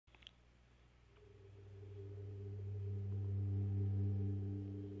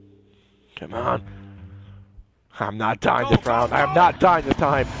Come on. I'm not dying this round. I am not dying this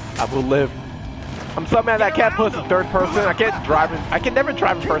time. I will live. I'm so mad that I can't put this in third person. I can't drive in. I can never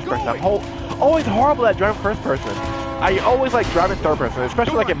drive in first person. I'm always horrible at driving first person. I always like driving third person,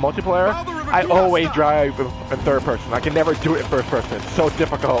 especially like in multiplayer. I always drive in third person. I can never do it in first person. It's so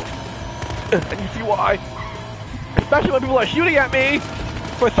difficult. And you see why? Especially when people are shooting at me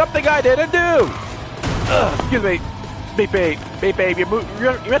for something I didn't do. Excuse me. Beep beep. Beep beep. You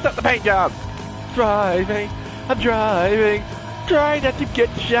messed up the paint job. Driving. I'm driving. Trying not to get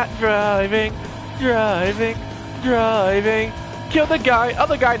shot driving. Driving. Kill the guy.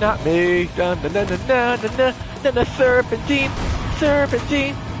 Other guy, not me. Dun dun dun dun dun dun dun dun dun.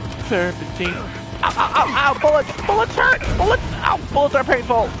 Serpentine. Ow, ow, ow, ow. Bullets hurt. Ow, bullets are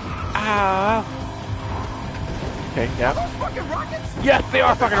painful. Ow. Okay, yeah. Those fucking rockets? Yes, they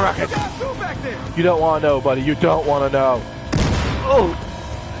are fucking rockets. You don't want to know, buddy. You don't want to know. Oh.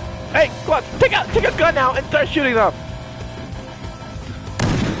 Hey, come on. Take a gun now and start shooting them.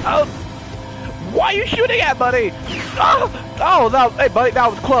 Oh. Why are you shooting at, buddy? Oh, no. Hey, buddy, that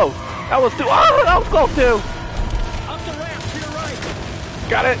was close. That was close, too. Up the ramp to your right.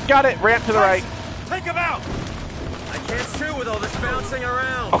 Got it. Ramp to the right. Take him out. I can't shoot with all this bouncing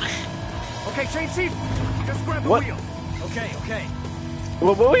around. Okay, change seat. Just grab the wheel. Okay.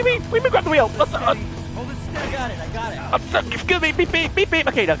 What do you mean? We grab the wheel. Hold it steady. I got it. Excuse me. Beep.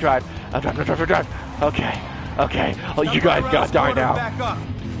 Okay, now drive. Okay. Oh, you guys gotta die now. Back up.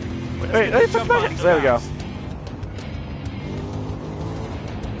 Wait, there we go.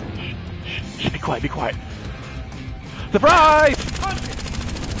 Shh, be quiet. Surprise!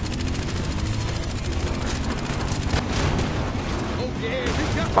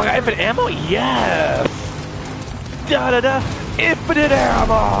 I got infinite ammo? Yes! Infinite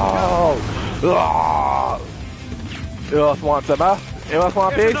ammo! You else want some, huh? You else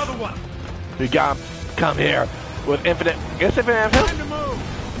want these? You got him. Come here. With infinite... Is infinite ammo?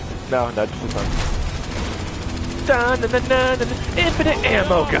 No, just this one. Infinite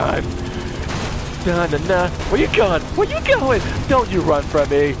ammo gun! Where you going? Don't you run from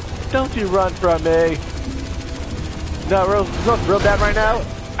me! No, real bad right now.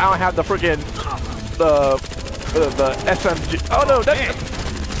 I don't have the freaking the SMG. Oh no,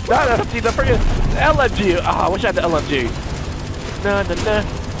 that's not SMG. The freaking LMG. I wish I had the LMG.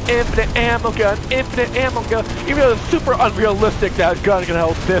 Infinite ammo gun. Even though it's super unrealistic that gun can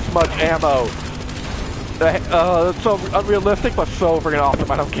hold this much ammo. It's so unrealistic, but so freaking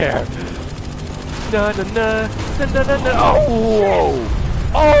awesome. I don't care.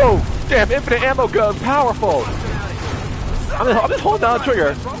 Oh, damn! Infinite ammo gun, powerful. I'm just holding down the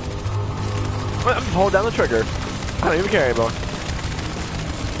trigger. I don't even care anymore.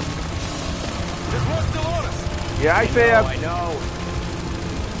 Yeah, I see him. I know.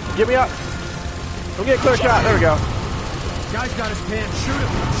 Get me up. Don't get a clear shot. There we go. Guy's got his pants. Shoot him.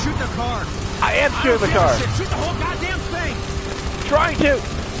 Shoot the car. I am shooting the car. Shoot the whole goddamn thing. Trying to.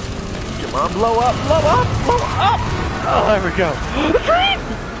 Come on, blow up. Oh, there we go. The train.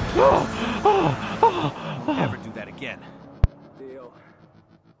 Never do that again. Deal.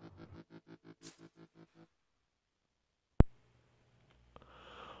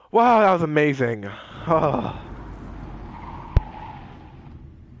 Wow, that was amazing.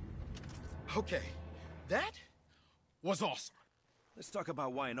 Okay, that was awesome. Let's talk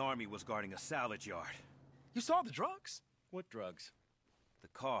about why an army was guarding a salvage yard. You saw the drugs? What drugs? The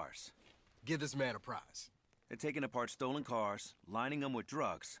cars. Give this man a prize. They're taking apart stolen cars, lining them with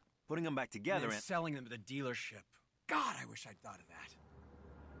drugs, putting them back together and selling them to the dealership. God, I wish I'd thought of that.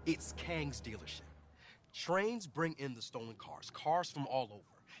 It's Kangs' dealership. Trains bring in the stolen cars from all over.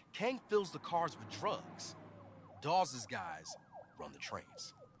 Kang fills the cars with drugs. Dawes' guys run the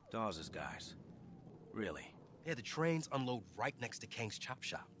trains. Dawes' guys. Really? Yeah, the trains unload right next to Kang's chop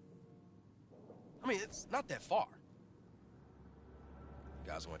shop. I mean, it's not that far.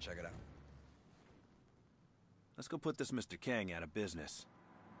 You guys want to check it out? Let's go put this Mr. Kang out of business.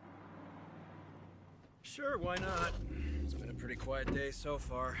 Sure, why not? It's been a pretty quiet day so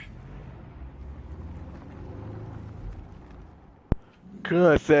far.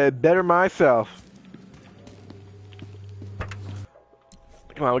 Could have said better myself.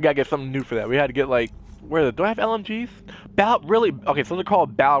 Come on, we gotta get something new for that. We had to get like, do I have LMGs? Really? Okay, so they're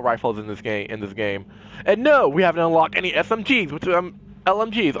called battle rifles in this game. And no, we haven't unlocked any SMGs, which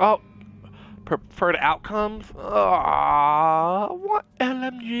LMGs. Oh, preferred outcomes. I want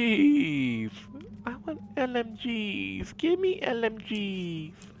LMGs. Give me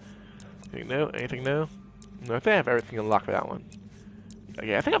LMGs. Anything new? No, I think I have everything unlocked for that one.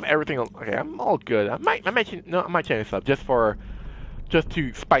 Okay, I think I have everything. Okay, I'm all good. I might change this up just for just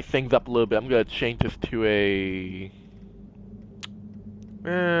to spice things up a little bit, I'm gonna change this to a.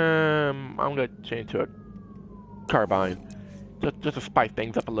 I'm gonna change to a carbine, just to spice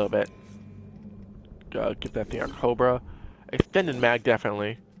things up a little bit. Get that thing on Cobra. Extended mag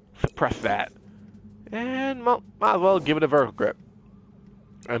definitely. Suppress that, and well, might as well give it a vertical grip.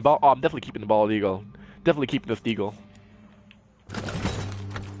 And ball. Oh, I'm definitely keeping the bald eagle. Definitely keeping this eagle.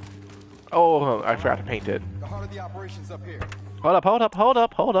 Oh, I forgot to paint it. The heart of the operation's up here. Hold up, hold up, hold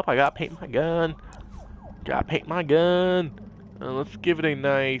up, hold up. I gotta paint my gun. Gotta paint my gun. Let's give it a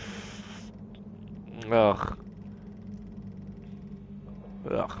nice... Ugh.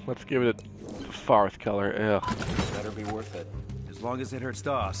 Let's give it a forest color. Ugh. Better be worth it. As long as it hurts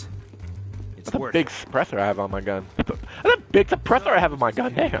DOS. It's That's a worth big it. suppressor I have on my gun. That's a big suppressor I have on my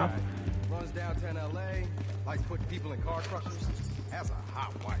gun. Damn. Runs downtown LA, likes putting people in car crushers, has a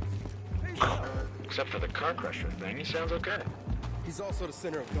hot wife. Except for the car crusher thing, he sounds okay. He's also the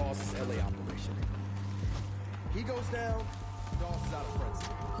center of Dawes' LA operation. He goes down, Dawes is out of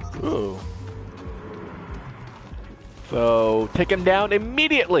frenzy. Ooh. So, take him down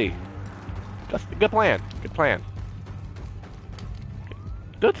immediately. That's a good plan. Good plan.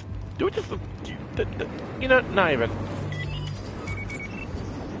 Let's do it just... You know, not even.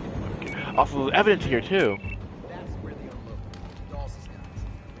 Okay. Also, there's evidence here, too. That's where they unload Dawes' guys.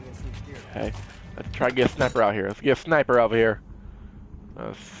 Okay, let's try to get a sniper out here. Let's get a sniper over here.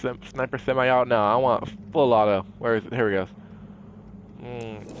 Sniper semi-auto. No, I want full auto. Where is it? Here we go.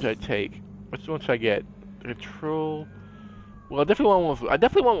 Should I take? Which one should I get? Control. Well, I definitely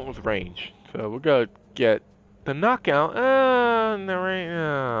want one with range. So we're gonna get the knockout. No range.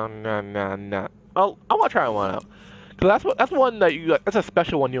 No. Oh, I want to try one out. Cause that's one that you. That's a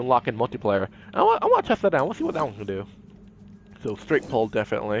special one you unlock in multiplayer. I want to test that out. I want to see what that one can do. So straight pull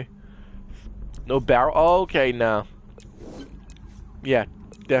definitely. No barrel. Oh, okay, no. Yeah,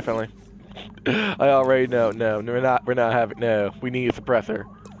 definitely. I already know. No, we're not having. No, we need a suppressor.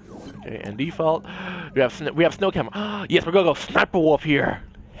 Okay, and default, we have snow camera. Yes, we're gonna go sniper wolf here.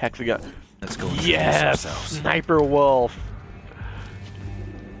 Hexagon. Let's go. Yes, sniper wolf.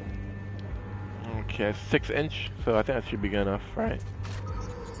 Okay, 6-inch. So I think that should be good enough, right?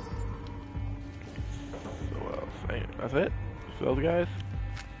 So that's it. So those guys.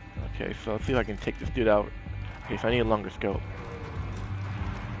 Okay, so let's see if I can take this dude out. Okay, so I need a longer scope.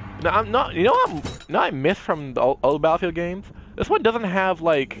 Now I'm not, you know what I miss from the old Battlefield games? This one doesn't have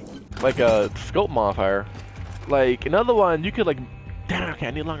like a scope modifier. Like in other ones you could like, damn it, okay,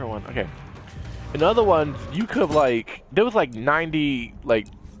 I need a longer one. Okay. In other ones you could like, there was like 90, like,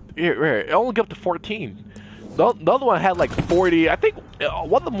 here, it only got up to 14. The other one had like 40, I think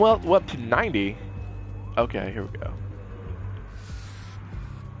one of them went up to 90. Okay, here we go.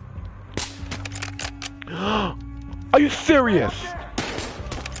 Are you serious?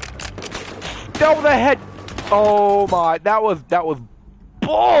 That was a head. Oh my, that was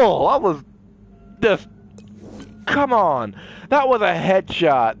bull. That was just. Come on, that was a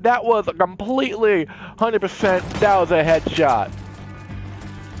headshot. That was a completely 100%. That was a headshot.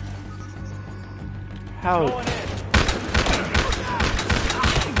 How?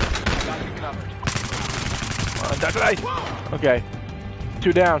 Okay,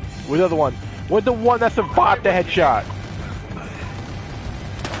 2 down. Where's the other one? Where's the one that survived the headshot?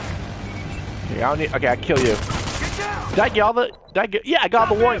 Okay, I don't need. Okay, I kill you. Did I get all the? Yeah, I got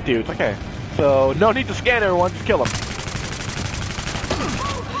all the warning dudes. Okay, so no need to scan everyone. Just kill them.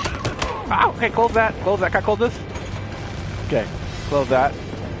 Ow, okay, close that. Close that. Can I close this? Okay, close that.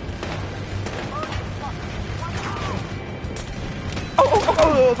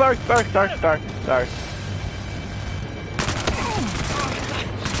 Oh, sorry.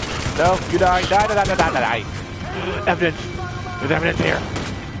 No, you die. Die. Evidence. There's evidence here.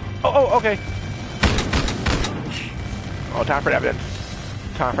 Oh, okay. Oh, time for evidence.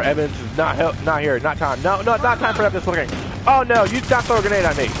 Time for evidence is not here. Not time. No, not time for evidence looking. Oh no, you not throw a grenade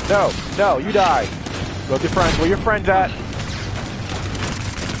at me. No, you die. Go with your friends. Where your friends at?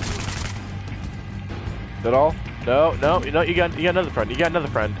 Is that all? No. You got another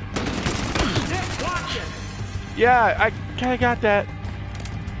friend. Yeah, I got that.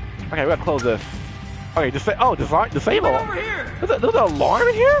 Okay, we gotta close this. Okay, disable. Over here. There's an alarm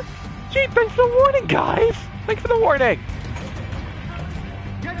in here? Gee, thanks for the warning, guys. Thanks for the warning.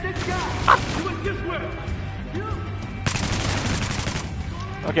 Get this guy. Do it this way.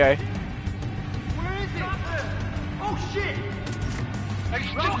 Okay. Where is it? Oh shit.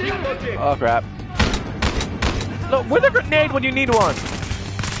 Oh crap. No, where's a grenade when you need one?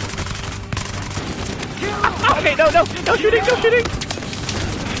 Okay, no shooting.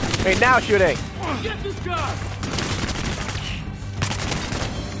 Okay, now shooting. Get this guy.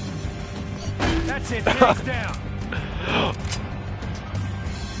 That's it. Kang's down.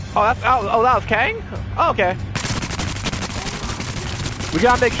 Oh, that was Kang? Oh, okay. We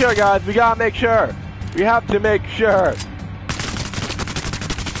gotta make sure, guys. We gotta make sure. We have to make sure.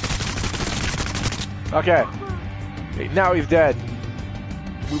 Okay. Now he's dead.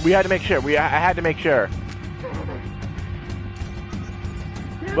 We had to make sure. I had to make sure.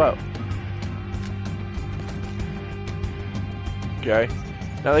 Whoa. Okay.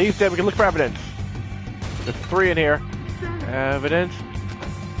 Now that he's dead, we can look for evidence. There's 3 in here. Evidence.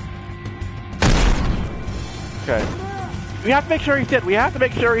 Okay. We have to make sure he's dead. We have to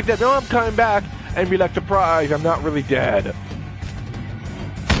make sure he's dead. No, I'm coming back and be like, surprise, I'm not really dead.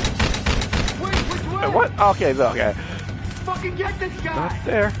 Wait, which way? What? Okay, okay. Fucking get this guy. Not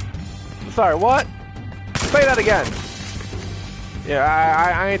there. Sorry, what? Say that again. Yeah,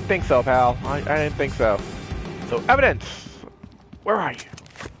 I didn't think so, pal. I didn't think so. So, evidence. Where are you?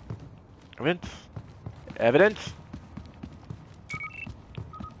 Evidence. Evidence.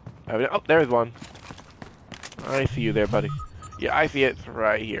 Evidence. Oh, there's one. I see you there, buddy. Yeah, I see it. It's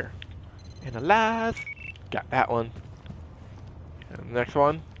right here. And alive. Got that one. And the next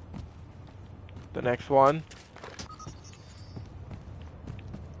one. The next one.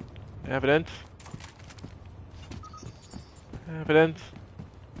 Evidence. Evidence.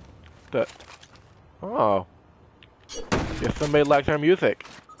 Oh. If somebody likes our music.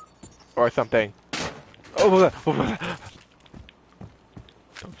 Or something. Oh,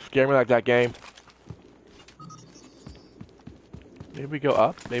 don't scare me like that, game. Maybe we go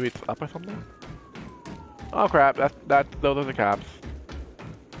up? Maybe it's up or something? Oh crap, those are the cops.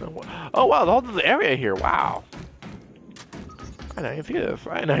 Oh wow, the whole area here, wow. I didn't even see this.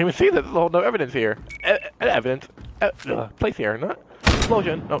 I didn't even see this. There's a whole no evidence here. Evidence. Place here, not?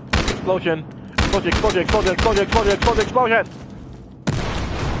 Explosion. No. Explosion. Explosion, explosion.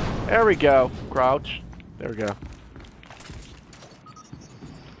 There we go. Crouch. There we go.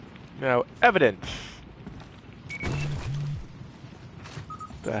 Now, evidence.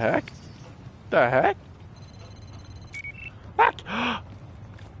 The heck? The heck? What?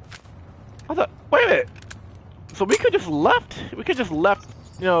 Wait a minute. So we could just left. We could just left.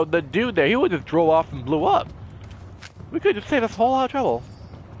 You know, the dude there. He would just drove off and blew up. We could just save us a whole lot of trouble.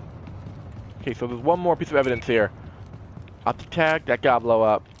 Okay, so there's one more piece of evidence here. Optic tag. That got blow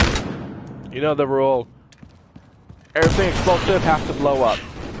up. You know the rule. Everything explosive has to blow up.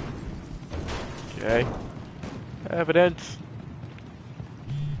 Okay. Evidence.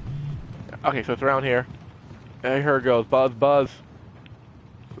 Okay, so it's around here. Here it goes. Buzz, buzz.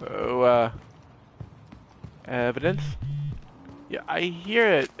 So, evidence. Yeah, I hear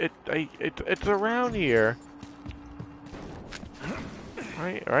it. It's around here.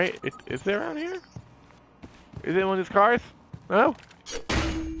 Right. Is it around here? Is it in one of these cars? No?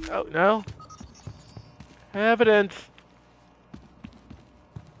 Oh, no. Evidence.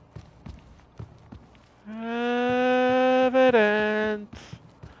 Evidence.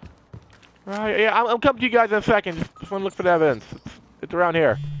 Right, yeah, I'm coming to you guys in a second. Just want to look for the evidence. It's around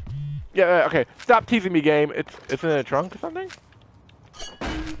here. Yeah, okay. Stop teasing me, game. It's in a trunk or something?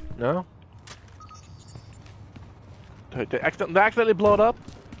 No? Did I accidentally blow it up?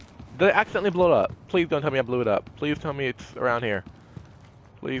 Did I accidentally blow it up? Please don't tell me I blew it up. Please tell me it's around here.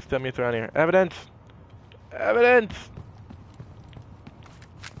 Please tell me it's around here. Evidence! Evidence!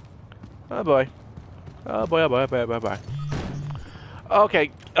 Oh boy. Oh boy, oh boy, oh boy, oh boy.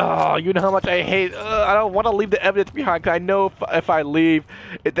 Okay. Oh, you know how much I hate. I don't want to leave the evidence behind, because I know if I leave,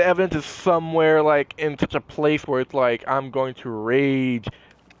 if the evidence is somewhere like in such a place where it's like I'm going to rage.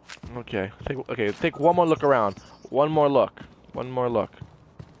 Okay. Take one more look around. One more look. One more look.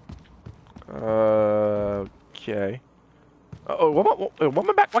 Okay. Oh, one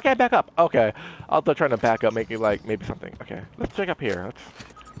more back. Why can't I back up? Okay. I'll start trying to back up, making like maybe something. Okay. Let's check up here.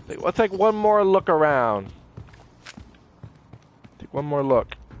 Let's take one more look around. Take one more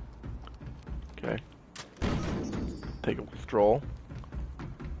look. Okay. Take a stroll.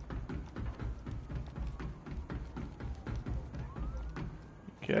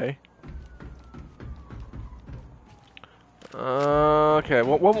 Okay. Okay.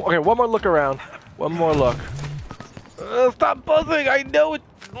 One more look around. One more look. Stop buzzing! I know it.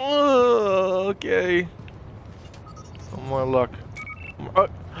 Okay. One more look.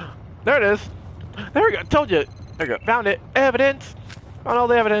 There it is. There we go. Told you. There we go. Found it. Evidence. Found all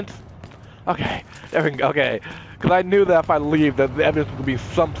the evidence. Okay. There we go. Okay. Because I knew that if I leave, that the evidence would be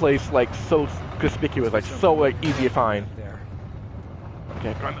someplace like so conspicuous, like so like easy to find.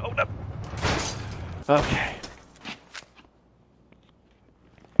 Okay. Oh no. Okay.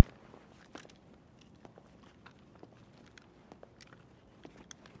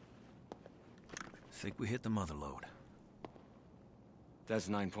 think we hit the mother lode. That's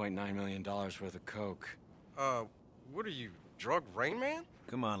 $9.9 million worth of coke. What are you, drug Rain Man?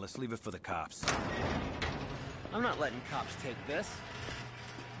 Come on, let's leave it for the cops. I'm not letting cops take this.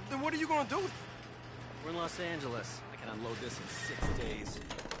 Then what are you gonna do with it? We're in Los Angeles. I can unload this in 6 days.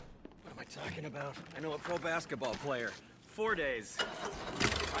 What am I talking about? I know a pro basketball player. 4 days.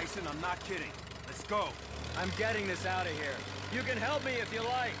 Tyson, I'm not kidding. Let's go. I'm getting this out of here. You can help me if you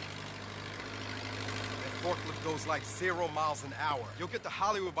like. That forklift goes like 0 miles an hour. You'll get to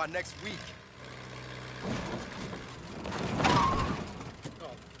Hollywood by next week.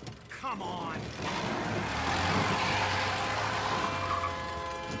 Oh, come on.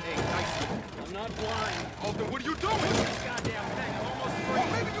 Hey, Tyson. I'm not blind. Oh, then what are you doing? This goddamn thing, I'm almost free.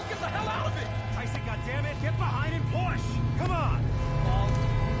 Well, maybe you get the hell out of it. Tyson, goddammit, get behind and push! Come on! Oh,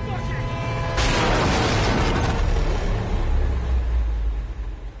 fuck it!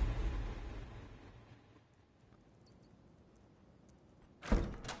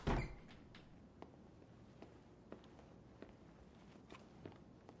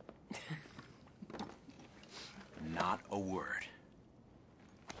 Not a word.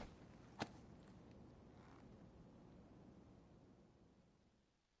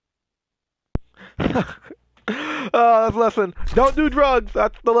 Lesson. Don't do drugs.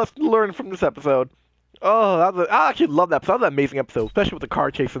 That's the lesson learned from this episode. Oh, I actually love that episode. That was an amazing episode, especially with the car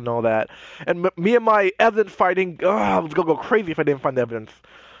chase and all that. And me and my evidence fighting, I was going to go crazy if I didn't find the evidence.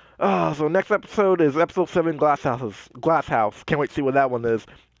 So next episode is episode 7, Glass House. Can't wait to see what that one is.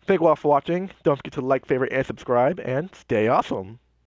 Thank you all for watching. Don't forget to like, favorite, and subscribe, and stay awesome.